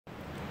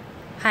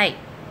Hi,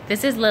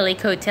 this is Lily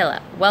Cotilla.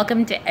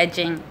 Welcome to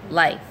Edging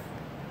Life.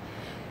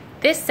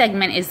 This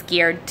segment is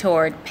geared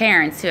toward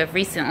parents who have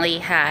recently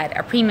had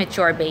a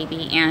premature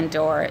baby and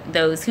or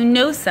those who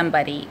know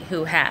somebody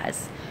who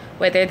has,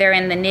 whether they're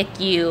in the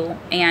NICU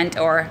and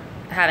or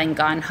having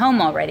gone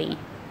home already.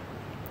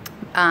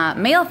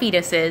 Male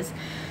fetuses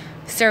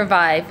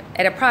survive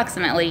at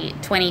approximately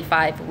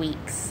 25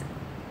 weeks.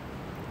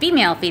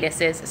 Female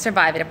fetuses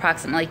survive at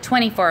approximately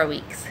 24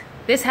 weeks.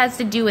 This has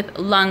to do with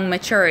lung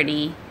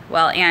maturity,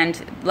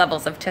 and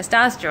levels of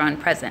testosterone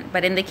present.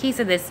 But in the case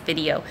of this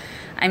video,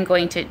 I'm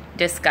going to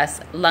discuss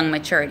lung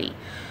maturity.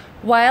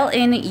 While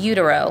in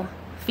utero,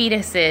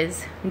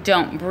 fetuses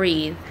don't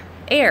breathe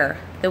air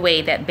the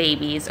way that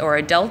babies or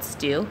adults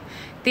do.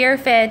 They're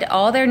fed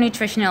all their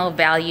nutritional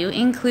value,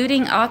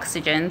 including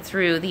oxygen,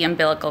 through the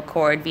umbilical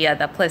cord via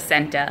the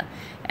placenta.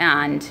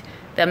 And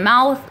the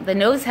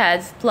nose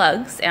has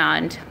plugs,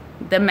 and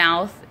the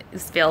mouth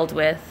is filled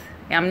with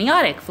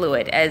amniotic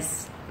fluid,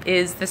 as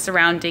is the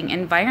surrounding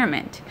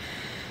environment.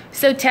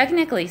 So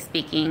technically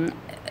speaking,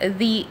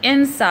 the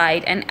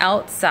inside and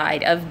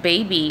outside of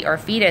baby or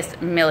fetus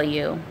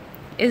milieu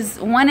is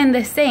one and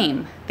the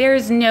same.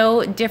 There's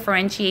no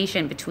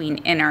differentiation between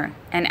inner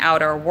and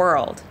outer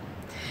world.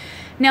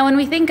 Now, when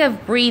we think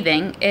of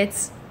breathing,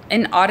 it's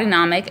an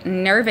autonomic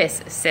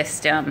nervous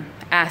system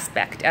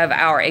aspect of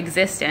our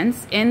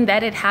existence in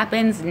that it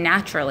happens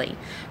naturally.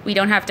 We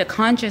don't have to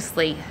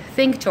consciously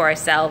think to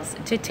ourselves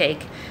to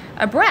take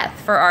a breath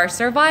for our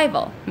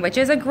survival, which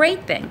is a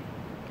great thing.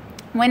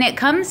 When it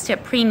comes to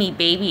preemie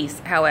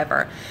babies,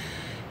 however,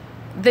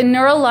 the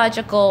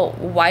neurological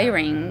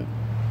wiring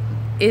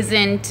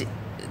isn't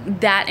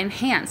that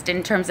enhanced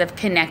in terms of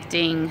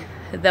connecting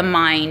the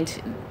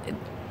mind,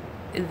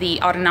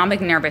 the autonomic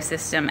nervous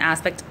system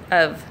aspect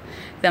of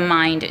the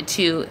mind,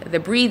 to the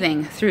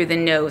breathing through the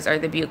nose or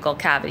the buccal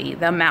cavity,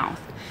 the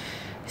mouth.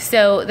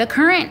 So the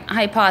current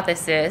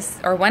hypothesis,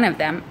 or one of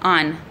them,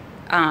 on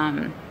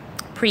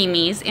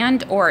preemies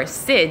and or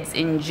SIDS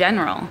in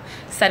general,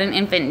 sudden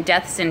infant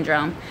death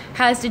syndrome,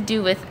 has to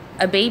do with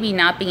a baby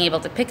not being able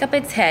to pick up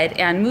its head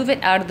and move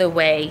it out of the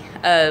way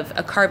of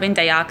a carbon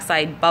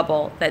dioxide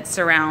bubble that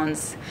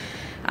surrounds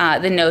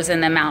the nose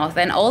and the mouth,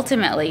 and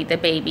ultimately the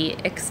baby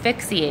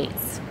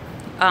asphyxiates.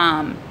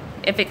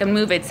 If it can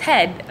move its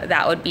head,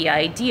 that would be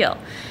ideal.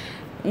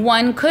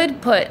 One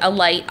could put a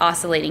light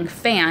oscillating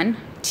fan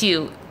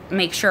to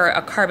make sure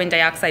a carbon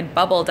dioxide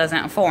bubble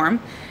doesn't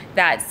form.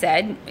 That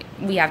said,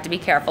 we have to be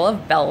careful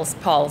of Bell's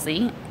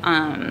palsy.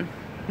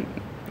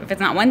 If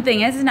it's not one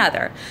thing, it's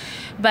another.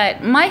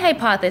 But my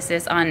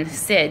hypothesis on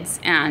SIDS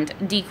and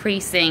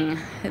decreasing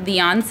the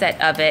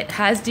onset of it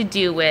has to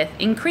do with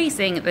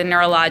increasing the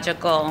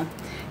neurological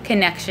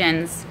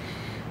connections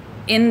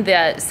in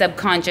the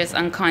subconscious,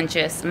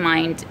 unconscious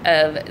mind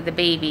of the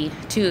baby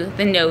to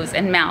the nose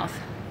and mouth.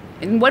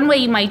 And one way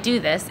you might do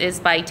this is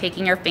by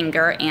taking your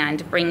finger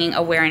and bringing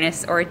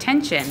awareness or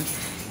attention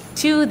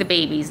to the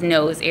baby's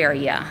nose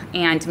area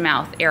and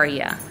mouth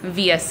area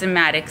via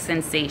somatic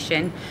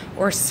sensation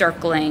or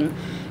circling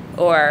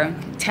or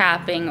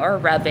tapping or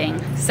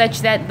rubbing,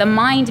 such that the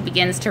mind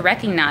begins to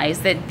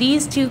recognize that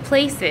these two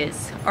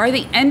places are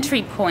the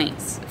entry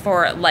points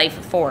for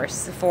life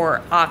force,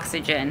 for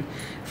oxygen,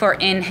 for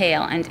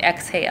inhale and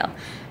exhale.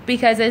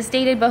 Because as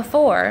stated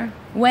before,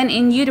 when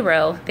in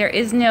utero, there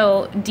is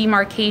no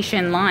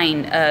demarcation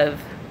line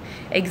of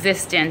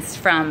existence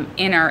from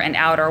inner and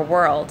outer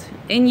world.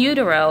 In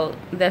utero,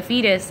 the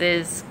fetus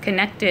is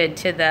connected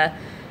to the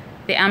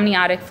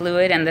amniotic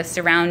fluid and the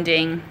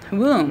surrounding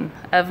womb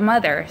of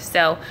mother.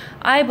 So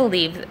I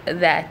believe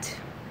that,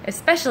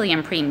 especially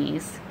in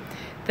preemies,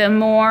 the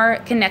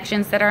more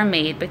connections that are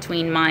made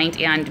between mind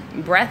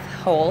and breath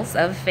holes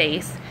of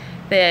face,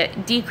 the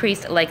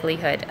decreased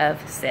likelihood of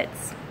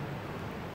SIDS.